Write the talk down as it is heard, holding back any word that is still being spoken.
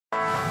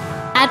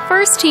At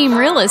First Team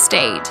Real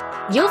Estate,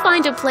 you'll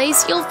find a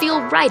place you'll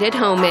feel right at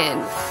home in.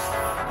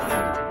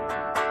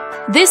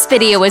 This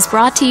video is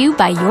brought to you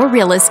by your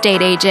real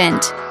estate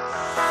agent.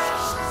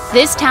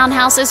 This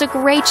townhouse is a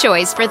great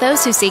choice for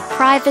those who seek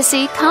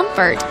privacy,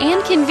 comfort,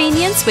 and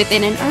convenience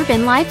within an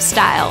urban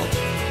lifestyle.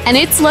 And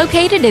it's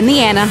located in the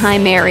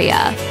Anaheim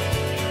area.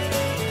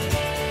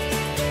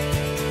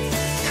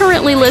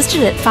 Currently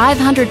listed at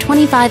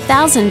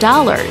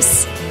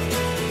 $525,000.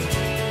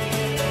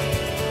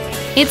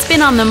 It's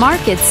been on the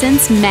market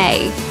since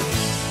May.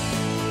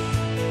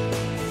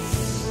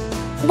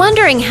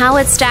 Wondering how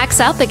it stacks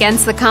up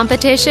against the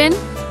competition?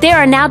 There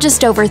are now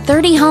just over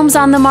 30 homes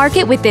on the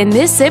market within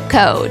this zip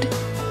code.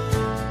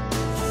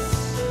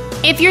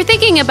 If you're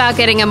thinking about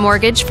getting a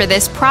mortgage for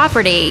this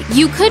property,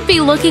 you could be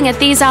looking at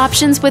these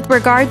options with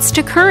regards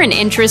to current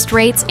interest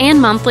rates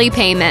and monthly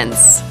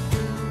payments.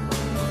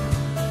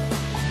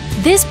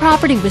 This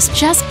property was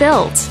just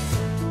built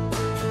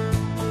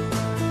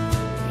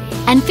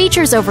and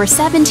features over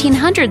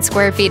 1,700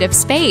 square feet of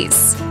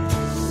space,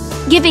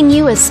 giving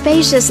you a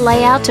spacious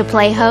layout to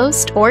play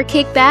host or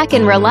kick back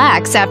and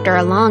relax after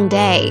a long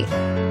day.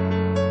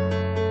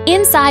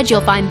 Inside,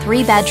 you'll find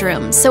 3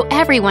 bedrooms, so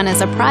everyone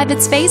has a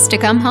private space to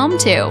come home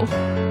to,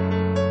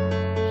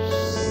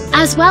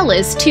 as well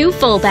as 2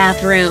 full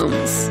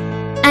bathrooms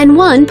and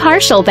 1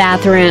 partial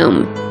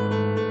bathroom.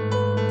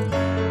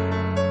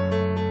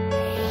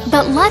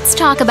 But let's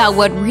talk about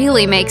what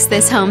really makes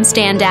this home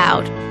stand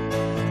out.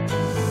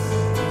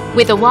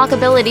 With a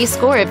walkability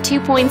score of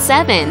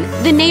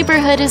 2.7, the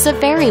neighborhood is a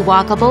very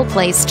walkable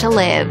place to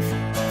live.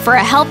 For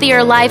a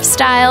healthier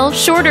lifestyle,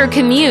 shorter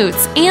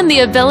commutes, and the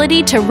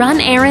ability to run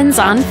errands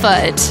on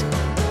foot.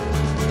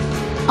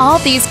 All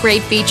these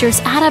great features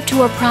add up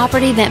to a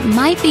property that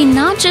might be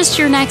not just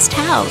your next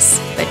house,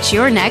 but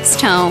your next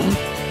home.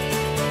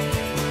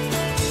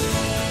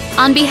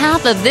 On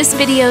behalf of this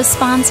video's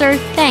sponsor,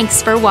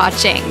 thanks for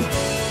watching.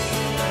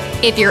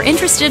 If you're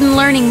interested in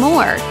learning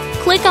more,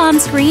 click on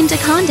screen to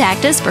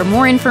contact us for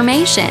more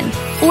information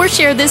or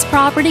share this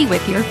property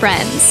with your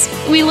friends.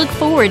 We look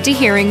forward to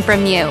hearing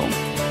from you.